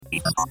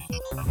Pride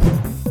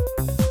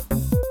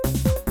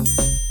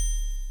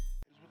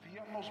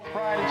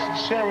and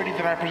sincerity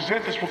that I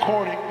present this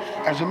recording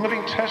as a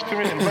living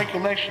testament and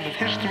recollection of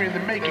history in the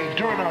making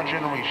during our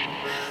generation.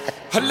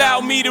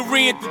 Allow me to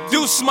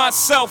reintroduce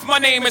myself. My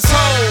name is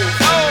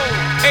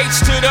Ho, H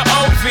to the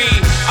OV.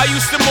 I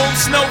used to move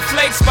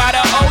snowflakes by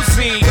the OZ.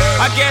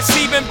 I guess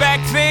even back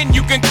then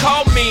you can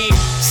call me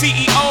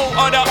CEO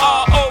of the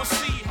ROC.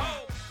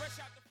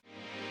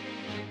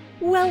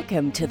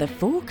 Welcome to the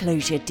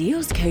Foreclosure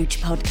Deals Coach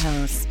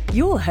podcast,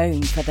 your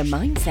home for the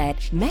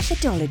mindset,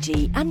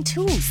 methodology, and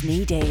tools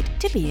needed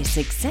to be a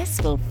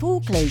successful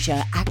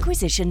foreclosure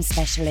acquisition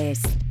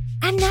specialist.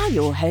 And now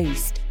your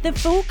host, the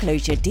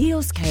Foreclosure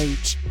Deals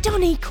Coach,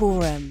 Donnie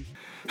Coram.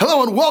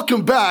 Hello and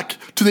welcome back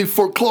to the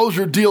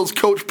Foreclosure Deals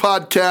Coach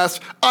podcast.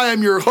 I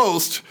am your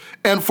host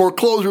and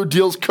Foreclosure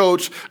Deals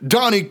Coach,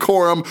 Donnie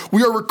Coram.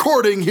 We are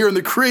recording here in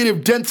the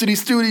Creative Density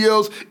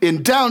Studios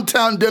in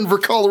downtown Denver,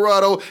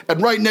 Colorado.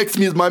 And right next to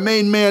me is my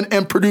main man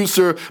and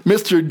producer,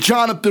 Mr.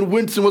 Jonathan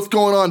Winston. What's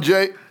going on,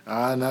 Jay?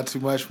 Not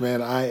too much,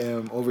 man. I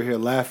am over here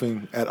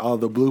laughing at all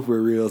the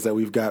blooper reels that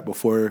we've got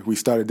before we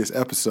started this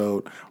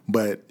episode,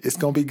 but it's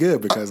going to be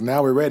good because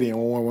now we're ready and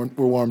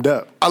we're warmed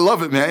up. I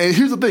love it, man. And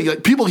here's the thing.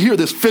 Like, people hear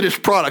this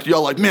finished product.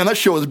 Y'all like, man, that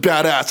show is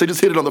badass. They just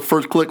hit it on the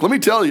first click. Let me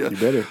tell you. You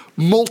better.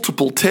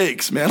 Multiple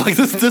takes, man. Like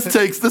this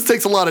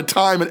takes a lot of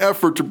time and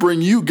effort to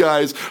bring you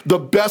guys the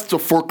best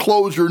of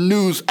foreclosure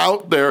news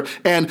out there.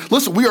 And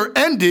listen, we are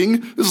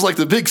ending. This is like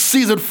the big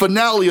season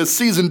finale of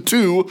season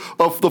 2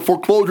 of the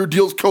Foreclosure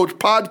Deals Coach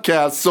podcast.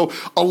 So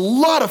a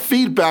lot of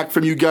feedback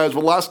from you guys the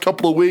last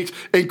couple of weeks.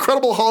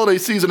 Incredible holiday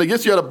season. I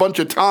guess you had a bunch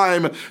of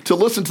time to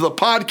listen to the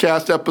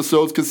podcast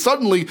episodes because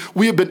suddenly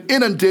we have been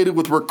inundated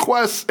with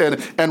requests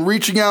and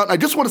reaching out. And I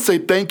just want to say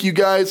thank you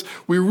guys.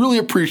 We really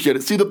appreciate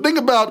it. See, the thing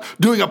about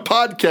doing a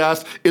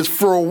podcast is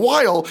for a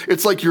while,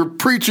 it's like you're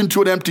preaching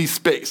to an empty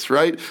space,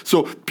 right?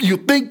 So you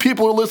think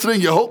people are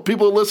listening, you hope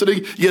people are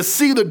listening, you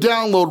see the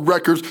download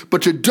records,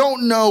 but you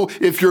don't know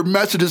if your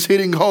message is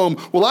hitting home.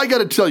 Well, I got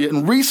to tell you,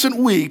 in recent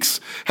weeks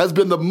has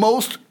been the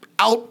most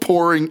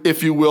outpouring,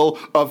 if you will,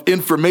 of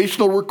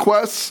informational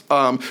requests,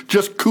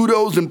 just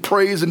kudos and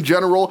praise in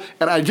general.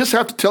 And I just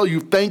have to tell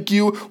you, thank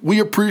you. We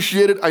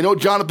appreciate it. I know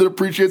Jonathan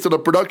appreciates it on the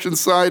production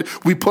side.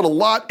 We put a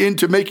lot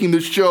into making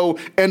this show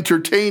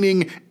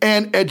entertaining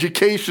and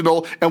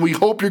educational, and we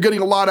hope you're getting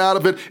a lot out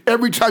of it.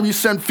 Every time you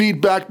send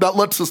feedback, that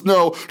lets us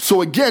know.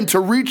 So again, to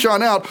reach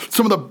on out,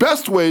 some of the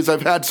best ways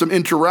I've had some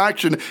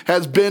interaction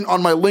has been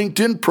on my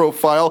LinkedIn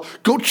profile.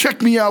 Go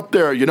check me out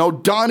there. You know,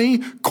 Donnie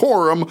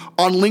Coram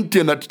on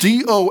LinkedIn. That's DonnyCoram.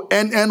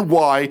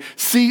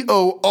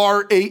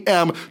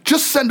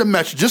 Just send a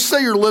message. Just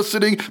say you're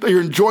listening, that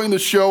you're enjoying the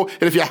show.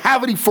 And if you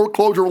have any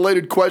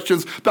foreclosure-related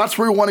questions, that's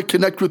where we want to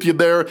connect with you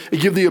there and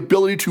give the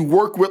ability to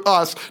work with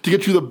us to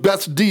get you the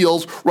best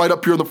deals right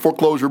up here in the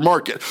foreclosure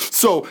market.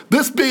 So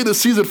this being the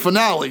season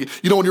finale,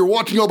 you know, when you're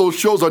watching all those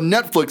shows on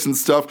Netflix and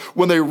stuff,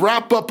 when they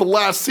wrap up the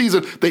last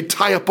season, they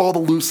tie up all the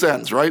loose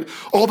ends, right?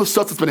 All the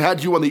stuff that's been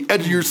had you on the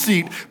edge of your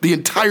seat the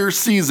entire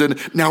season.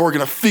 Now we're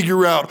going to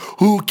figure out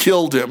who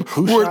killed him.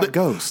 Who shot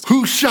Ghost?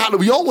 Who shot him?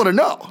 We all want to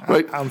know,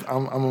 right? I'm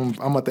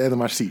at the end of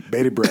my seat,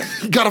 bated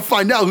breath. You got to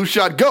find out who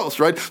shot Ghost,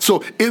 right?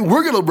 So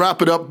we're going to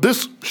wrap it up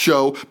this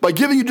show by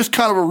giving you just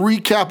kind of a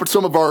recap of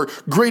some of our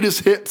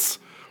greatest hits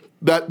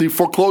that the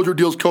Foreclosure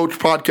Deals Coach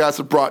podcast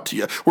have brought to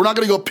you. We're not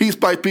going to go piece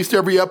by piece to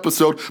every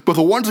episode, but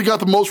the ones that got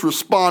the most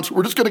response,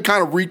 we're just going to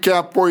kind of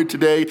recap for you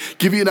today,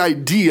 give you an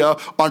idea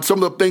on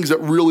some of the things that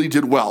really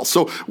did well.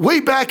 So way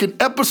back in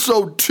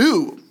episode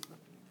 2,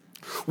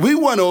 we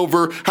went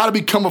over how to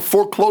become a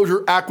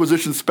foreclosure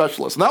acquisition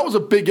specialist. And that was a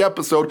big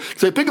episode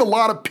because I think a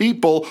lot of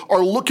people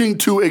are looking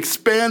to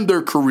expand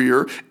their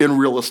career in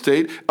real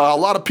estate. A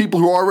lot of people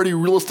who are already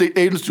real estate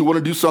agents who want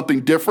to do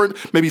something different,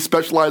 maybe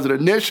specialize in a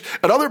niche,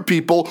 and other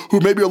people who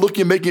maybe are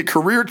looking at making a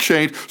career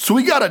change. So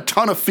we got a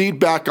ton of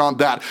feedback on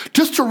that.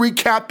 Just to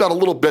recap that a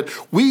little bit,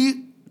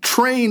 we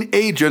train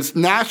agents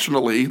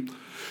nationally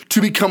to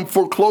become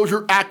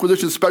foreclosure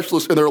acquisition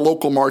specialists in their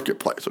local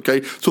marketplace,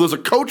 okay? So there's a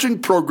coaching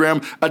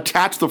program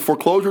attached to the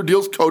Foreclosure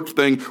Deals Coach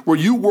thing where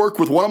you work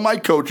with one of my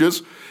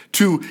coaches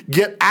to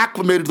get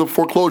acclimated to the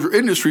foreclosure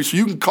industry so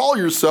you can call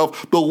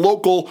yourself the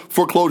local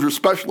foreclosure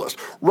specialist.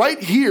 Right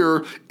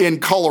here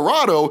in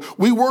Colorado,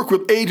 we work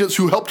with agents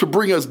who help to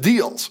bring us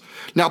deals.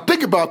 Now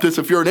think about this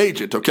if you're an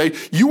agent, okay?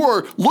 You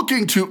are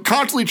looking to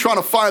constantly trying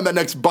to find that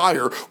next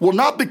buyer. Well,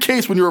 not the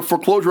case when you're a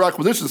foreclosure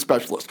acquisition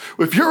specialist.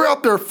 If you're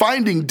out there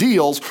finding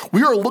deals,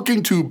 we are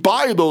looking to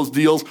buy those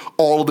deals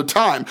all of the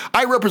time.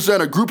 I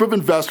represent a group of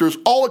investors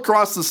all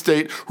across the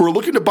state who are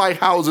looking to buy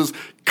houses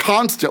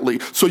constantly.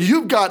 So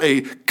you've got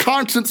a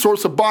constant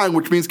source of buying,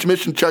 which means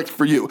commission checks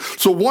for you.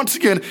 So once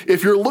again,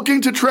 if you're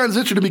looking to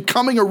transition to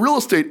becoming a real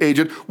estate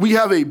agent, we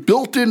have a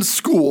built-in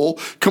school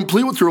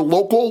complete with your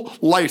local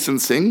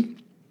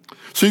licensing.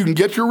 So you can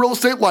get your real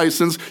estate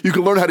license, you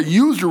can learn how to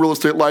use your real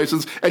estate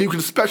license, and you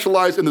can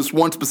specialize in this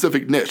one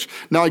specific niche.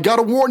 Now, I got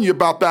to warn you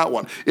about that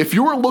one. If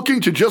you are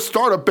looking to just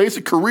start a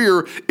basic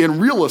career in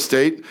real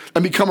estate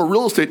and become a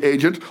real estate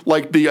agent,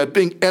 like I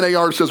think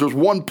NAR says there's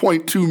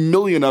 1.2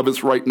 million of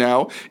us right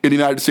now in the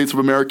United States of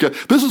America,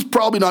 this is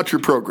probably not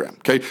your program,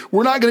 okay?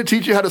 We're not going to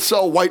teach you how to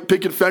sell white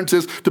picket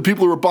fences to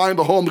people who are buying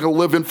the home they're going to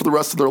live in for the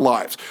rest of their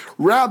lives.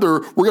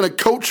 Rather, we're going to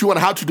coach you on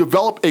how to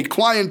develop a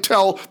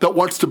clientele that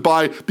wants to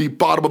buy the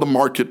bottom of the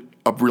market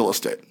of real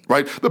estate,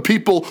 right? The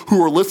people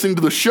who are listening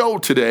to the show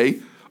today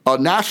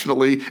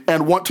nationally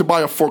and want to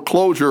buy a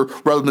foreclosure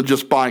rather than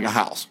just buying a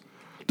house.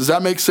 Does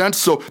that make sense?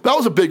 So that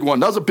was a big one.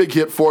 That was a big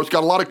hit for us.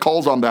 Got a lot of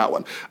calls on that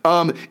one.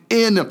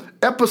 In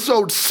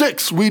episode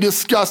 6, we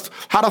discussed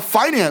how to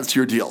finance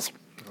your deals.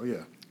 Oh,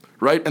 yeah.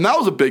 Right? And that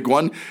was a big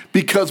one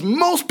because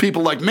most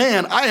people are like,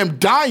 man, I am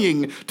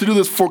dying to do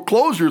this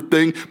foreclosure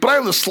thing, but I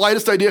have the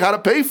slightest idea how to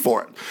pay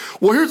for it.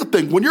 Well, here's the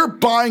thing. When you're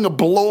buying a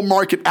below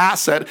market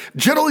asset,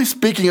 generally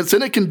speaking, it's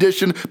in a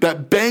condition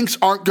that banks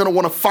aren't going to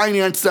want to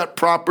finance that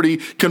property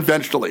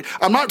conventionally.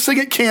 I'm not saying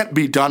it can't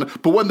be done,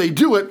 but when they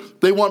do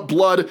it, they want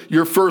blood,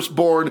 your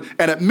firstborn,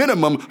 and at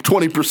minimum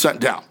 20%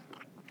 down.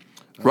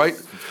 Right?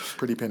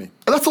 Pretty penny.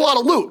 And that's a lot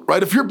of loot,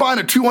 right? If you're buying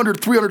a $200,000,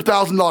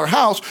 $300,000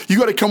 house, you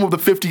got to come up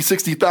with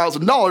 $50,000,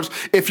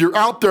 $60,000. If you're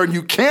out there and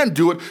you can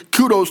do it,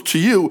 kudos to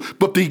you.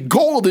 But the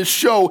goal of this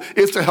show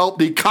is to help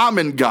the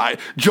common guy.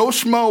 Joe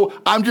Schmo,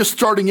 I'm just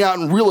starting out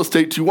in real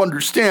estate to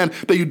understand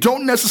that you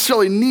don't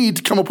necessarily need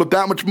to come up with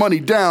that much money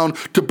down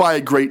to buy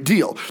a great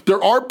deal.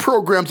 There are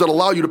programs that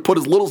allow you to put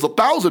as little as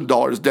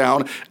 $1,000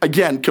 down.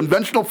 Again,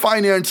 conventional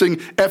financing,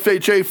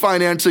 FHA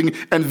financing,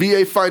 and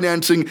VA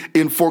financing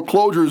in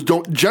foreclosures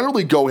don't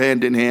generally go hand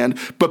in hand,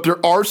 but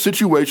there are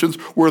situations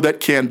where that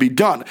can be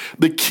done.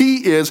 The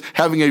key is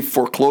having a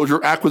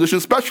foreclosure acquisition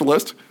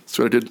specialist.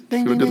 So I did.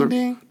 Ding, ding, ding,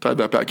 ding. Tied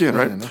that back in,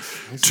 right?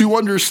 Yeah, to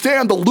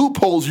understand the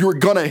loopholes you're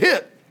going to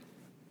hit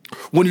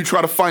when you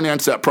try to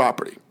finance that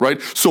property,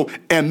 right? So,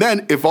 and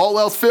then if all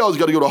else fails, you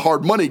got to go to a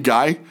hard money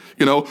guy,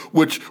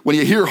 which when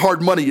you hear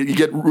hard money, you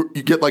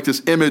get like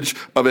this image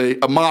of a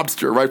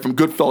mobster, right, from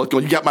Goodfellas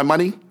going, you got my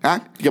money? Huh?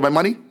 You got my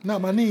money? Not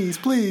my knees,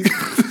 please.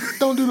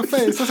 Don't do the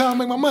face. That's how I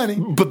make my money.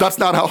 But that's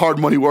not how hard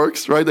money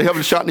works, right? They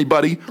haven't shot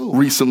anybody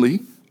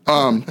recently.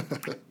 However,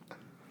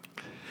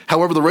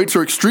 the rates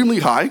are extremely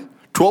high.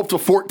 12 to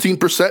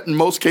 14% in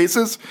most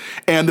cases,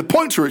 and the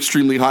points are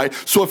extremely high.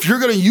 So if you're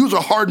going to use a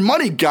hard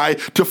money guy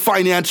to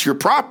finance your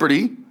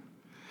property,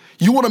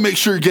 you want to make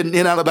sure you're getting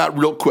in out of that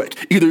real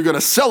quick. Either you're going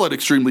to sell it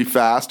extremely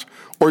fast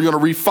or you're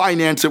going to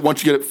refinance it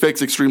once you get it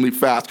fixed extremely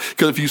fast.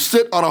 Because if you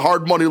sit on a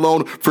hard money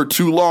loan for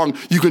too long,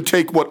 you can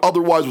take what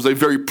otherwise was a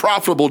very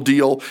profitable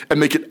deal and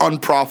make it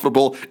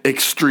unprofitable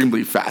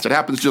extremely fast. It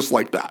happens just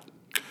like that.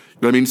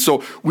 You know what I mean?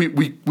 So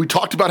we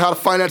talked about how to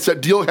finance that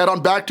deal. Head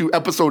on back to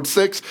episode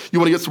 6. You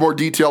want to get some more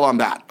detail on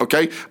that,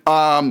 okay?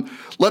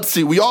 Let's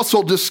see. We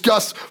also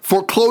discussed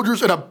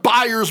foreclosures in a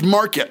buyer's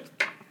market,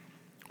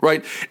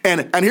 right?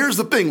 And here's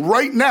the thing.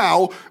 Right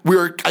now,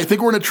 I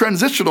think we're in a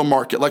transitional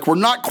market. Like, we're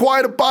not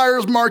quite a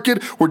buyer's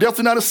market. We're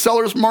definitely not a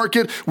seller's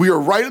market. We are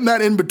right in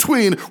that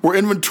in-between where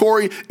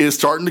inventory is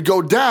starting to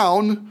go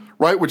down,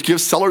 right, which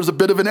gives sellers a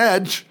bit of an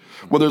edge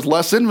when there's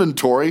less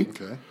inventory.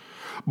 Okay.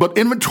 But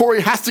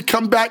inventory has to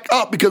come back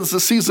up because it's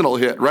a seasonal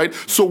hit, right?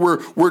 So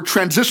we're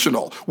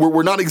transitional.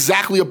 We're not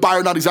exactly a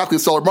buyer, not exactly a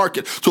seller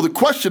market. So the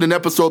question in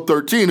episode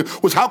 13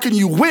 was, how can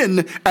you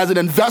win as an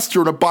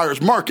investor in a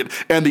buyer's market?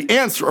 And the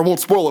answer, I won't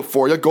spoil it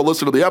for you, go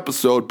listen to the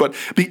episode, but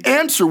the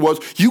answer was,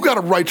 you got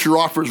to write your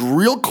offers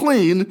real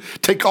clean,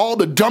 take all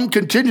the dumb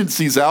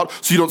contingencies out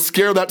so you don't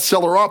scare that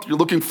seller off that you're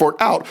looking for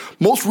it out.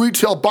 Most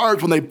retail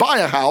buyers, when they buy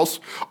a house,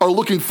 are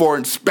looking for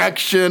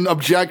inspection,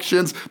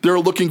 objections.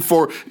 They're looking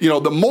for,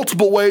 the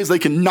multiple ways they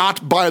can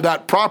not buy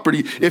that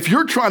property. If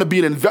you're trying to be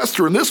an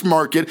investor in this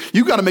market,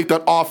 you got to make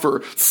that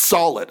offer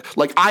solid.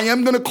 Like, I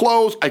am going to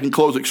close. I can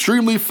close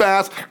extremely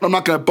fast. And I'm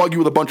not going to bug you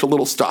with a bunch of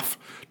little stuff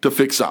to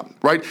fix up,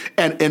 right?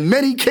 And in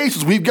many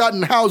cases, we've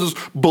gotten houses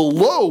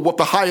below what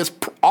the highest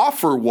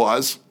offer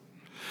was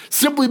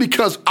simply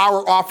because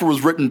our offer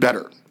was written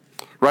better,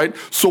 right?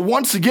 So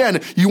once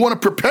again, you want to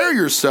prepare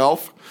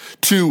yourself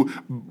to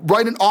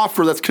write an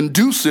offer that's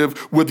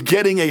conducive with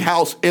getting a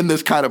house in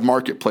this kind of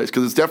marketplace,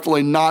 because it's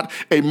definitely not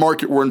a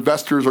market where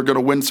investors are going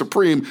to win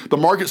supreme. The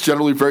market's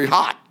generally very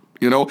hot,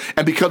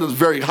 and because it's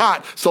very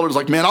hot, sellers are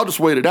like, man, I'll just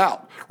wait it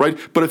out, right?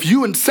 But if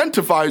you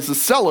incentivize the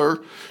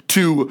seller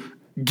to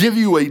give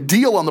you a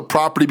deal on the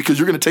property because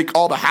you're going to take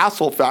all the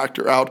hassle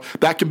factor out,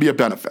 that can be a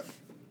benefit,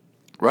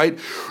 right?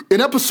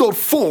 In episode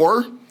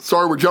 4,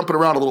 sorry, we're jumping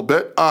around a little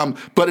bit,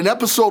 but in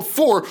episode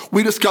 4,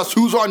 we discussed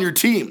who's on your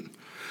team.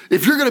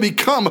 If you're going to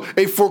become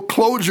a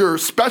foreclosure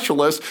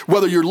specialist,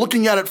 whether you're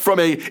looking at it from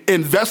a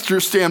investor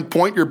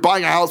standpoint, you're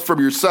buying a house from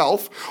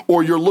yourself,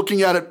 or you're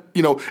looking at it,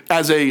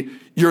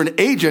 you're an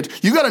agent,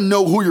 you got to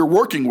know who you're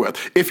working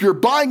with. If you're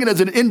buying it as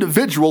an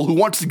individual who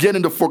wants to get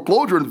into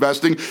foreclosure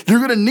investing, you're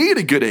going to need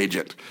a good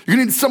agent. You're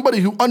going to need somebody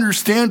who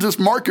understands this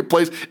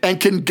marketplace and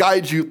can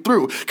guide you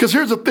through. Because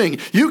here's the thing,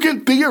 you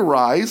can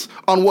theorize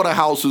on what a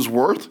house is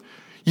worth.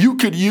 You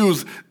could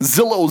use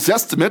Zillow's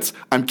estimates.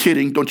 I'm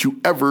kidding. Don't you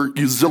ever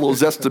use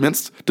Zillow's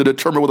estimates to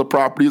determine what a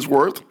property is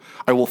worth.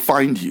 I will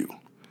find you,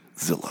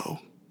 Zillow.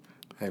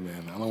 Hey,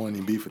 man, I don't want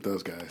any beef with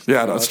those guys.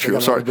 Yeah, no, that's true.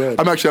 Sorry.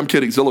 I'm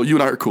kidding. Zillow, you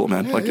and I are cool,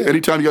 man. Yeah,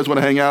 anytime you guys want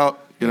to hang out,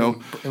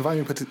 Invite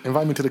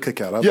me to the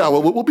cookout.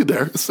 We'll be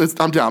there.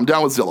 I'm down. I'm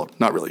down with Zillow.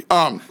 Not really.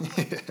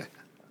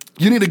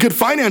 You need a good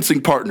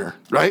financing partner,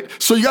 right?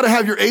 So you got to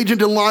have your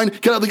agent in line,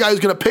 get out the guy who's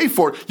going to pay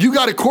for it. You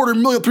got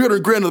 $250,000,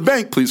 $300,000 in the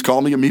bank, please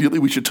call me immediately.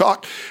 We should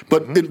talk.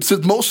 But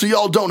since most of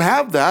y'all don't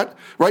have that,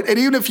 right? And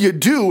even if you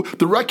do,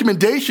 the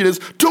recommendation is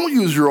don't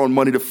use your own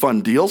money to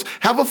fund deals.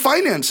 Have a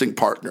financing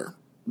partner,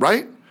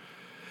 right?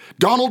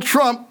 Donald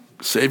Trump,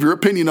 save your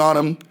opinion on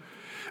him,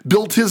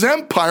 built his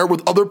empire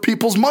with other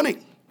people's money,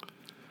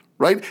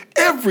 right?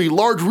 Every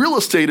large real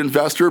estate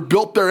investor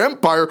built their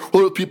empire with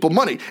other people's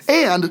money.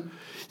 And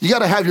you got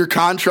to have your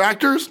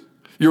contractors,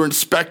 your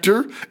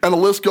inspector, and the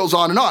list goes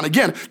on and on.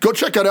 Again, go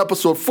check out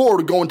episode 4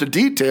 to go into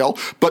detail.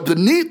 But the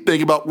neat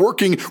thing about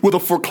working with a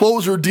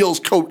foreclosure deals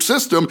coach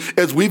system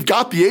is we've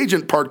got the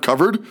agent part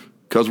covered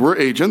because we're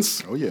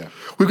agents. Oh, yeah.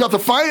 We've got the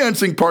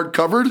financing part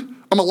covered.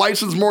 I'm a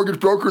licensed mortgage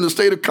broker in the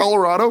state of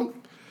Colorado.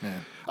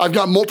 Man. I've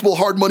got multiple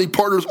hard money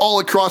partners all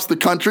across the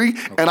country,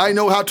 and I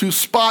know how to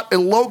spot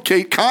and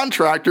locate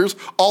contractors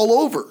all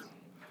over.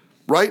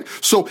 Right?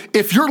 So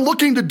if you're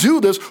looking to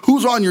do this,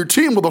 who's on your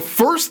team? Well, the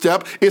first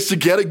step is to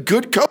get a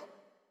good coach.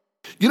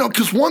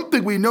 Because one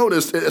thing we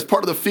noticed as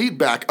part of the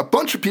feedback, a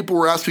bunch of people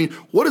were asking,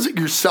 what is it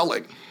you're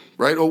selling?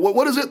 Right? Or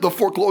what is it the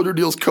foreclosure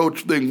deals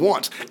coach thing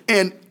wants?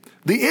 And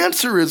the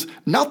answer is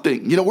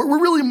nothing.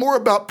 We're really more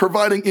about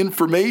providing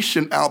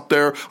information out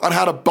there on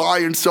how to buy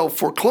and sell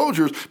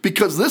foreclosures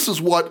because this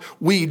is what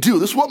we do.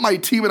 This is what my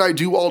team and I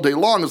do all day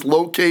long is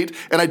locate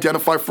and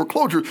identify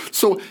foreclosures.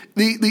 So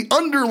the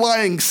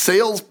underlying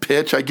sales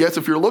pitch, I guess,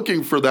 if you're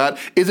looking for that,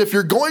 is if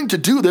you're going to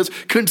do this,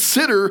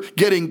 consider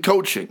getting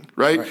coaching,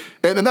 right?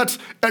 And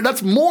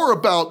that's more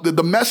about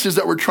the message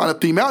that we're trying to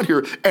theme out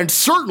here. And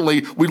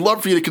certainly, we'd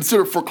love for you to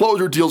consider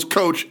Foreclosure Deals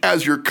Coach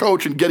as your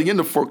coach and getting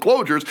into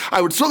foreclosures.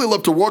 I would certainly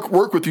love to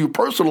work with you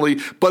personally,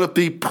 but if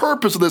the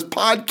purpose of this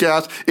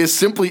podcast is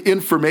simply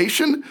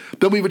information,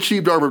 then we've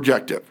achieved our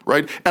objective,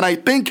 right? And I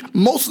think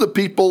most of the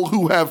people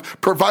who have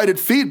provided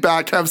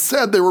feedback have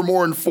said they were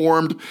more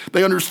informed,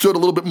 they understood a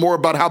little bit more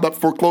about how that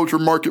foreclosure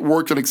market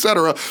works and et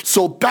cetera.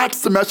 So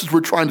that's the message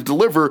we're trying to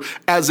deliver.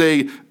 As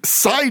a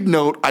side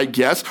note, I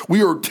guess,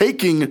 we are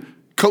taking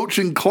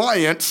coaching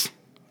clients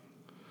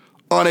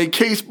on a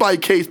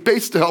case-by-case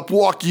basis to help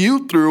walk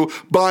you through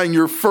buying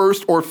your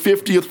first or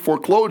 50th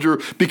foreclosure,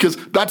 because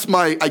that's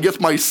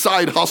my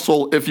side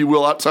hustle, if you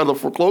will, outside of the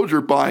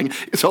foreclosure buying,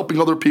 is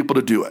helping other people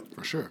to do it.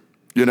 For sure.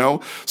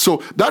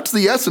 So that's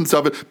the essence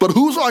of it. But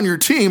who's on your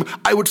team?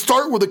 I would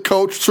start with a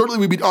coach. Certainly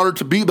we'd be honored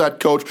to be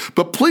that coach,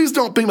 but please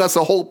don't think that's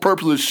the whole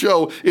purpose of the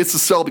show is to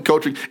sell the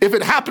coaching. If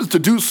it happens to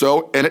do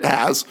so, and it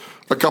has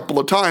a couple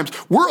of times,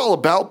 we're all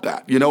about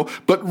that,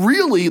 But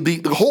really,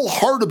 the whole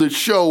heart of the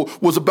show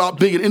was about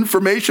being an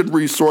information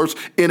resource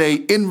in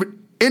an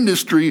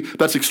industry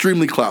that's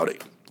extremely cloudy,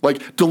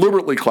 like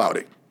deliberately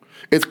cloudy.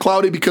 It's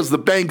cloudy because the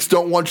banks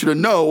don't want you to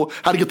know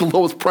how to get the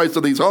lowest price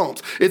of these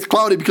homes. It's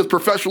cloudy because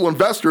professional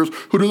investors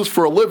who do this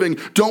for a living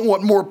don't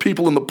want more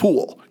people in the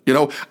pool.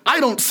 I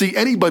don't see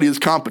anybody as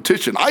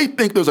competition. I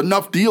think there's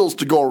enough deals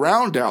to go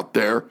around out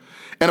there.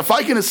 And if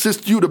I can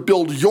assist you to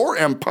build your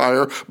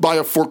empire by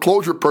a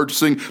foreclosure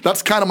purchasing,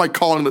 that's kind of my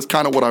calling. That's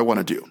kind of what I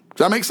want to do. Does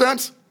that make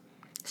sense?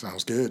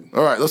 Sounds good.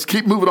 All right, let's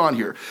keep moving on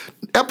here.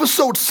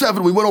 Episode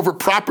 7, we went over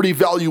property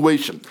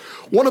valuation.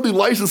 One of the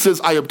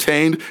licenses I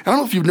obtained, and I don't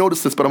know if you've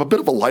noticed this, but I'm a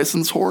bit of a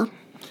license whore.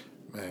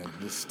 Man,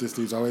 this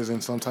dude's always in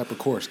some type of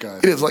course,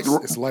 guys. It is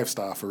it's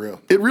lifestyle for real.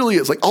 It really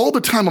is. All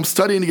the time I'm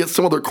studying to get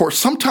some other course,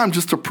 sometimes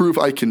just to prove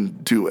I can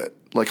do it.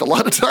 A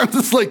lot of times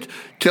it's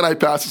can I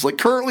pass this?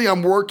 Currently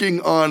I'm working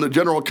on a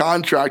general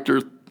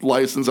contractor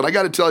license, and I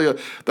got to tell you,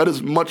 that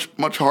is much,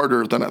 much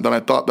harder than I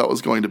thought that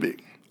was going to be.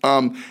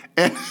 And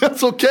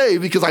that's okay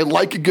because I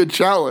like a good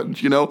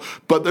challenge,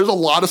 but there's a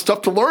lot of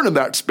stuff to learn in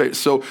that space.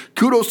 So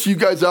kudos to you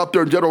guys out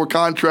there in general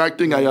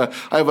contracting. I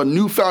have a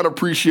newfound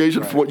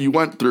appreciation for what you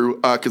went through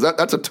because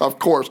that's a tough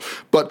course.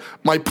 But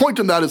my point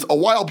in that is a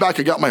while back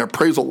I got my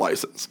appraisal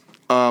license.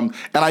 And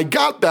I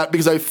got that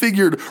because I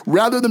figured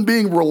rather than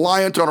being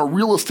reliant on a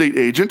real estate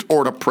agent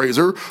or an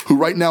appraiser, who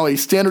right now a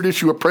standard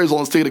issue appraisal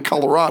in the state of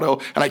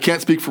Colorado, and I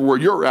can't speak for where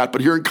you're at,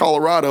 but here in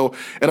Colorado,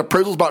 an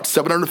appraisal is about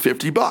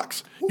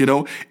 $750.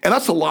 And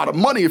that's a lot of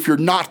money if you're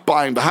not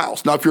buying the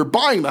house. Now, if you're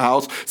buying the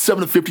house,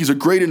 $750 is a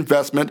great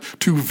investment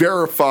to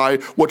verify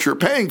what you're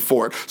paying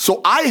for it.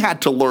 So I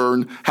had to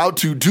learn how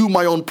to do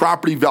my own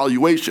property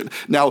valuation.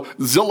 Now,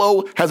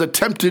 Zillow has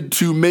attempted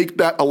to make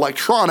that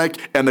electronic,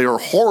 and they are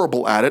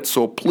horrible at it,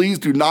 so please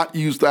do not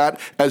use that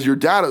as your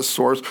data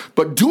source.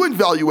 But doing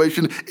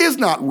valuation is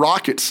not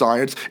rocket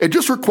science. It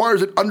just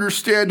requires an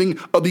understanding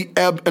of the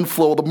ebb and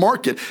flow of the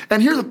market.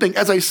 And here's the thing,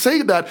 as I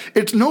say that,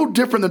 it's no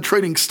different than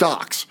trading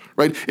stocks.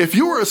 Right? If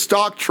you were a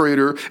stock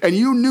trader and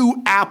you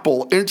knew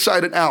Apple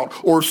inside and out,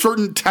 or a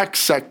certain tech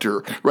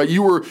sector, right?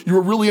 You were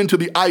really into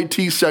the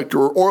IT sector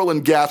or oil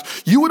and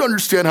gas, you would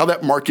understand how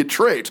that market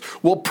trades.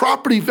 Well,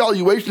 property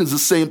valuation is the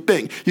same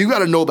thing. You got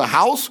to know the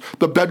house,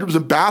 the bedrooms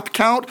and bath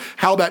count,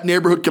 how that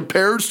neighborhood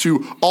compares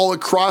to all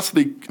across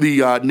the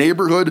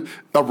neighborhood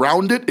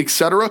around it,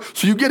 etc.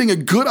 So you're getting a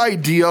good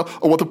idea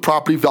of what the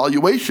property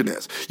valuation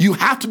is. You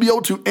have to be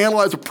able to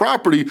analyze a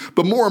property,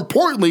 but more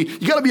importantly,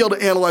 you got to be able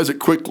to analyze it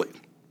quickly.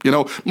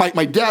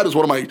 My dad is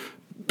one of my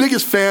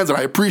biggest fans, and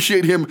I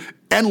appreciate him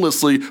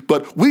endlessly,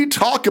 but we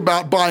talk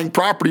about buying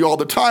property all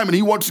the time, and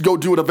he wants to go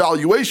do an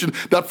evaluation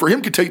that for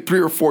him could take 3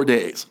 or 4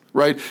 days,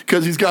 right?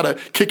 Because he's got to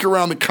kick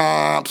around the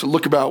comps and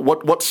look about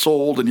what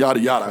sold and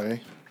yada, yada.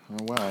 Okay.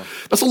 Oh, wow.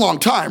 That's a long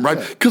time, right?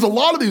 Because a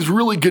lot of these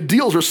really good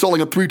deals are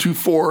selling in 3 to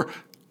 4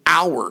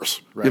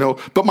 hours, right.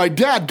 But my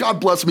dad, God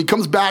bless him, he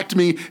comes back to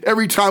me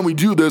every time we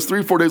do this,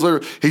 3 or 4 days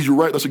later, hey, you're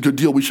right, that's a good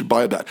deal, we should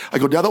buy that. I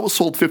go, Dad, that was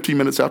sold 15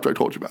 minutes after I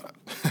told you about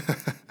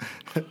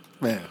it.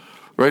 Man.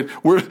 Right?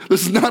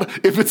 This is not,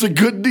 if it's a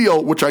good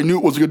deal, which I knew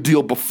it was a good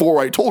deal before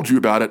I told you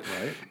about it,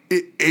 right.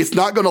 It's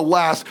not going to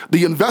last.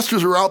 The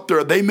investors are out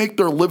there, they make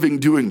their living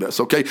doing this,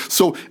 okay?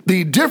 So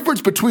the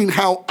difference between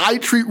how I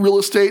treat real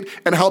estate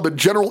and how the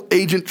general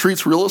agent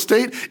treats real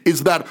estate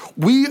is that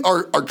we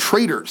are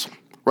traders.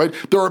 Right?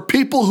 There are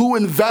people who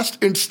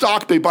invest in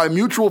stock. They buy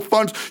mutual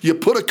funds. You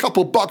put a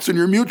couple bucks in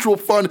your mutual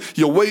fund.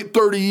 You wait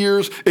 30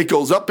 years. It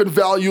goes up in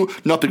value.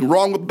 Nothing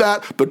wrong with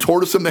that. The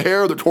tortoise and the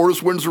hare. The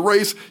tortoise wins the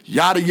race.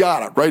 Yada,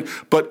 yada. Right?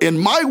 But in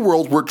my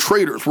world, we're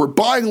traders. We're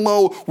buying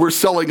low. We're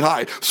selling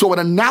high. So an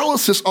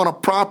analysis on a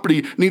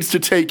property needs to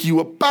take you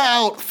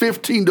about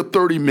 15 to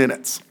 30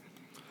 minutes.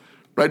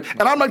 Right?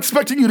 And I'm not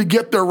expecting you to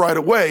get there right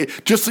away,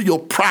 just so you'll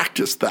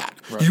practice that.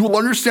 Right. You will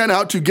understand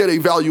how to get a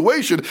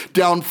valuation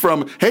down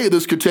from, hey,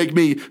 this could take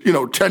me,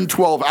 10,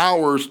 12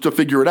 hours to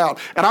figure it out.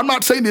 And I'm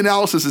not saying the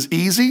analysis is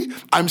easy.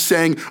 I'm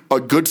saying a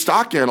good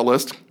stock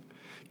analyst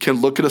can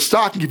look at a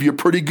stock and give you a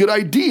pretty good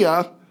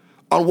idea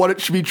on what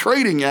it should be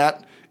trading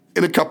at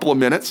in a couple of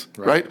minutes,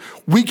 right?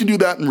 We can do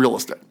that in real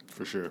estate.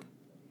 For sure.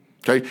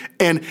 Okay.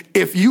 And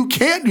if you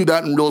can't do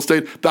that in real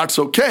estate, that's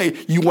okay.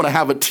 You want to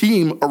have a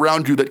team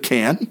around you that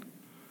can.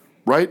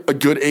 Right? A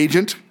good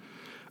agent,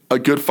 a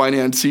good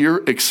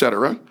financier,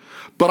 etc.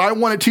 But I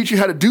want to teach you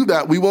how to do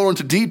that. We went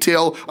into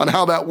detail on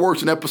how that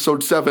works in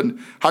episode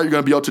 7, how you're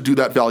going to be able to do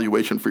that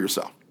valuation for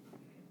yourself.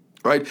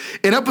 Right?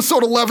 In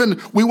episode 11,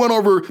 we went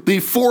over the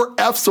 4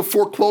 F's of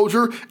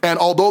foreclosure, and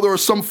although there are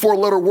some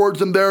 4-letter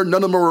words in there,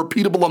 none of them are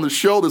repeatable on the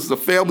show. This is a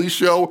family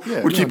show.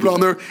 Yeah, we keep it on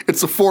there.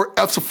 It's the 4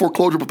 F's of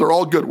foreclosure, but they're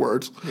all good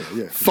words.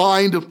 Yeah.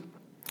 Find,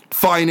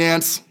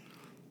 finance,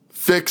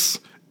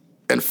 fix,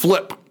 and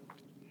flip.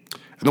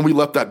 And then we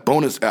left that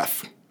bonus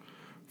F,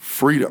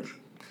 freedom.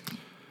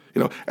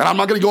 And I'm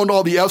not going to go into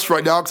all the F's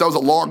right now because that was a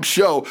long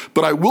show,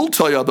 but I will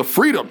tell you the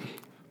freedom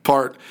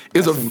part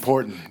is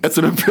important. It's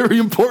a very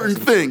important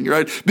thing,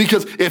 right?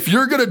 Because if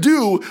you're going to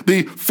do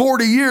the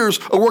 40 years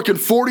of working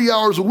 40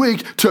 hours a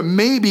week to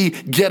maybe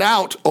get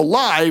out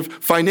alive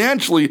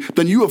financially,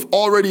 then you have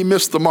already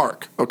missed the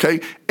mark, okay?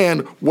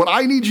 And what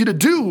I need you to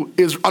do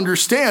is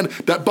understand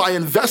that by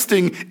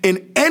investing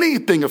in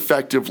anything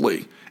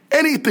effectively,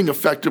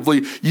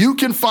 you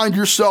can find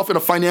yourself in a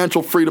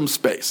financial freedom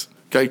space,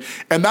 okay?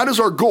 And that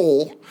is our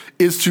goal,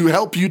 is to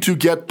help you to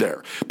get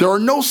there. There are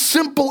no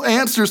simple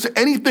answers to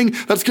anything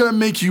that's going to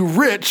make you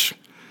rich.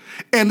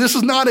 And this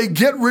is not a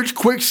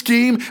get-rich-quick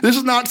scheme. This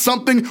is not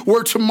something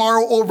where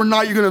tomorrow,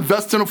 overnight, you're going to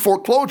invest in a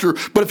foreclosure.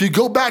 But if you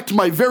go back to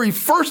my very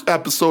first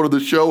episode of the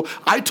show,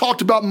 I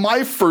talked about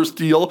my first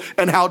deal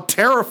and how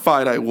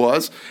terrified I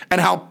was and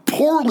how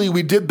poorly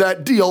we did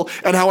that deal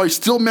and how I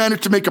still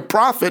managed to make a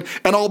profit.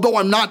 And although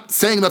I'm not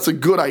saying that's a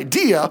good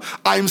idea,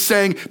 I'm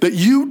saying that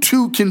you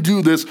too can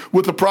do this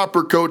with the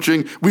proper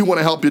coaching. We want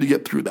to help you to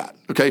get through that,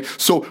 okay?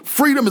 So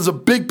freedom is a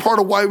big part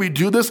of why we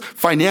do this.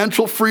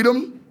 Financial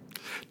freedom,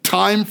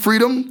 time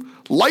freedom,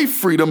 life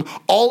freedom,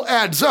 all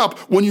adds up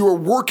when you are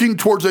working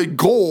towards a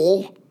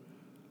goal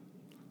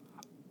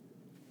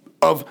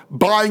of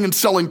buying and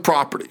selling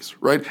properties,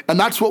 right? And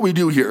that's what we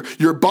do here.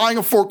 You're buying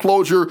a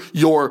foreclosure,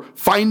 you're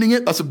finding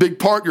it, that's a big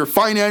part, you're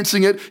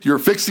financing it, you're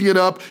fixing it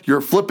up,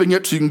 you're flipping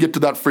it so you can get to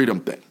that freedom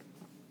thing,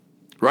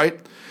 right?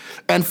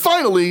 And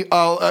finally,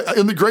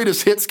 in the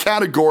greatest hits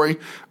category,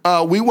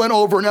 we went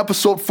over in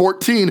episode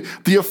 14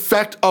 the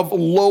effect of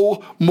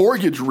low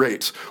mortgage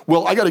rates.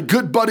 Well, I got a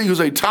good buddy who's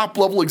a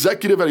top-level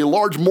executive at a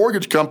large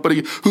mortgage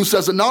company who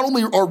says that not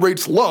only are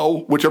rates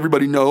low, which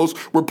everybody knows,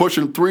 we're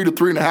pushing 3 to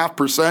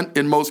 3.5%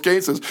 in most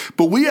cases,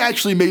 but we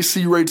actually may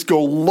see rates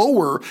go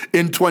lower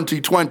in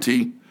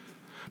 2020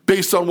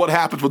 based on what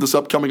happens with this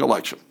upcoming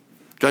election.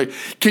 Okay,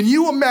 can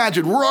you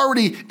imagine? We're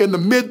already in the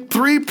mid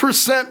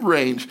 3%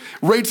 range.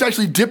 Rates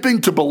actually dipping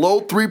to below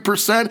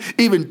 3%,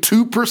 even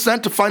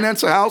 2% to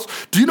finance a house.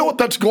 Do you know what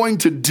that's going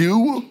to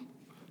do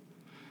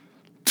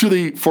to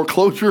the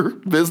foreclosure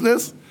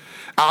business?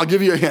 I'll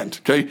give you a hint.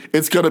 Okay,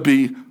 it's going to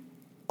be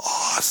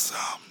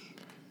awesome.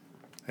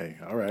 Hey,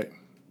 all right.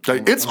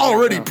 Okay, it's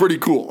already pretty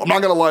cool. I'm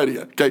not going to lie to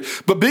you. Okay,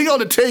 but being able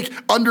to take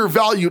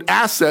undervalued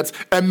assets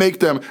and make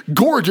them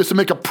gorgeous and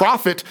make a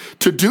profit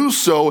to do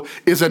so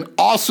is an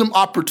awesome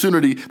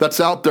opportunity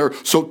that's out there.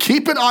 So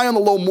keep an eye on the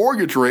low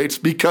mortgage rates,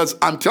 because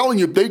I'm telling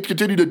you, if they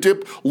continue to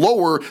dip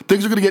lower,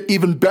 things are going to get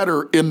even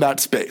better in that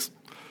space.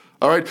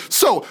 All right,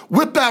 so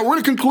with that, we're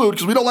going to conclude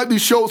because we don't like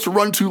these shows to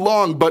run too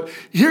long. But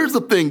here's the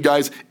thing,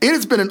 guys. It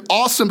has been an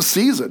awesome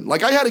season.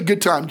 Like, I had a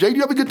good time. Jay, do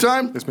you have a good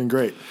time? It's been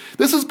great.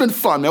 This has been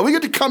fun. Now, we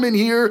get to come in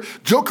here,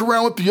 joke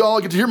around with y'all,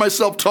 get to hear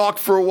myself talk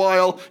for a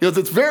while. You know,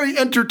 it's very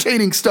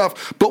entertaining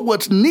stuff. But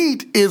what's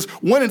neat is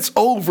when it's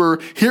over,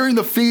 hearing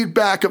the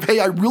feedback of, hey,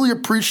 I really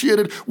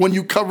appreciated when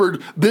you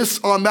covered this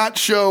on that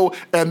show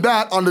and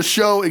that on the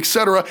show,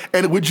 etc.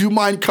 And would you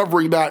mind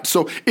covering that?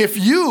 So if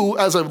you,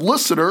 as a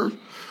listener,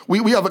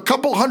 we have a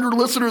couple hundred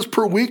listeners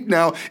per week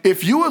now.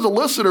 If you as a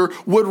listener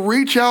would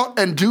reach out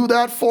and do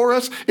that for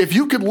us, if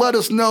you could let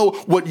us know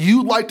what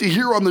you'd like to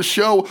hear on the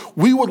show,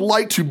 we would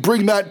like to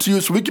bring that to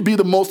you so we could be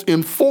the most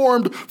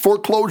informed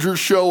foreclosure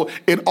show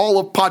in all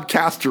of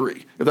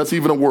podcastery. If that's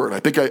even a word. I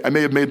think I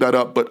may have made that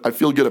up, but I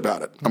feel good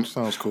about it.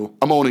 Sounds cool.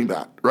 I'm owning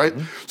that, right?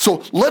 Mm-hmm.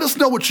 So let us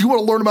know what you want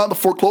to learn about in the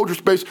foreclosure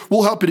space.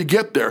 We'll help you to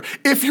get there.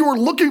 If you are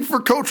looking for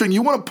coaching,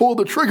 you want to pull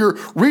the trigger,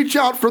 reach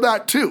out for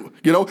that too.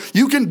 You know,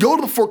 you can go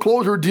to the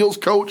Foreclosure Deals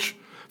Coach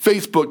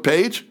Facebook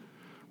page.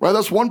 Right,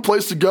 that's one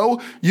place to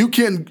go. You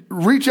can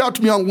reach out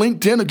to me on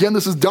LinkedIn. Again,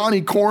 this is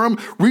Donnie Corum.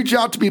 Reach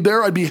out to me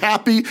there. I'd be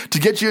happy to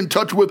get you in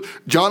touch with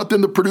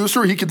Jonathan, the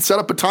producer. He can set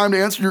up a time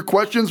to answer your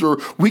questions,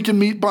 or we can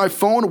meet by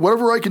phone, or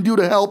whatever I can do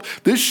to help.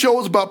 This show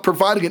is about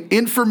providing an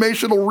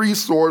informational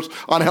resource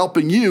on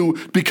helping you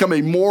become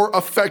a more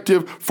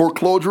effective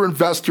foreclosure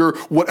investor,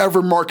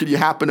 whatever market you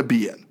happen to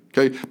be in.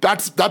 Okay,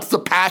 that's the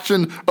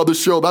passion of the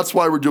show. That's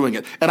why we're doing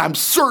it. And I'm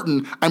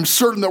certain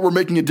that we're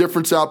making a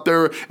difference out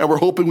there, and we're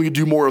hoping we can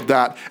do more of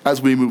that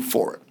as we move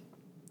forward.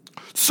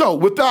 So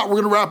with that, we're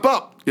going to wrap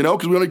up, you know,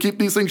 because we want to keep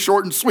these things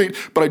short and sweet.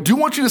 But I do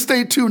want you to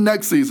stay tuned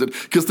next season,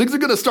 because things are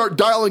going to start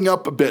dialing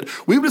up a bit.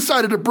 We've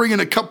decided to bring in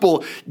a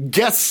couple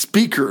guest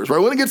speakers, right?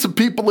 We want to get some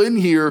people in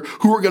here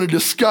who are going to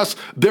discuss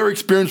their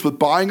experience with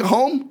buying a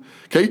home.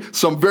 Okay,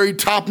 some very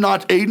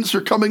top-notch agents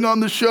are coming on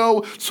the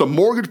show. Some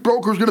mortgage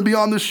brokers are going to be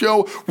on the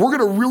show. We're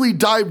going to really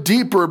dive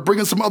deeper and bring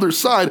in some other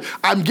side.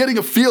 I'm getting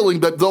a feeling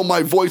that though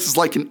my voice is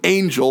like an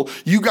angel,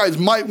 you guys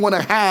might want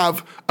to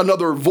have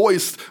another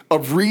voice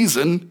of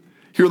reason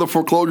here on the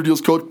Foreclosure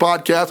Deals Coach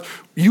podcast.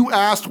 You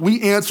asked,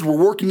 we answered,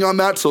 we're working on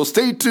that, so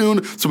stay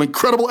tuned. Some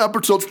incredible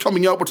episodes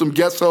coming up with some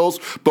guest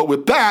hosts. But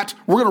with that,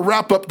 we're going to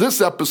wrap up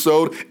this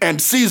episode and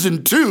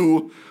season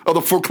 2 of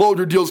the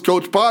Foreclosure Deals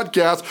Coach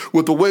podcast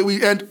with the way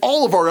we end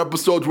all of our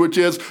episodes, which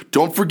is,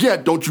 don't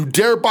forget, don't you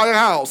dare buy a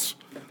house,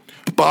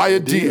 buy a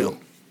deal.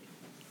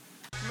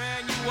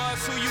 Man, you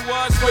was who you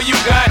was before you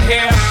got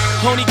here.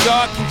 Only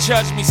God can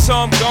judge me, so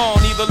I'm gone.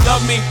 Either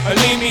love me or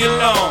leave me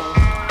alone.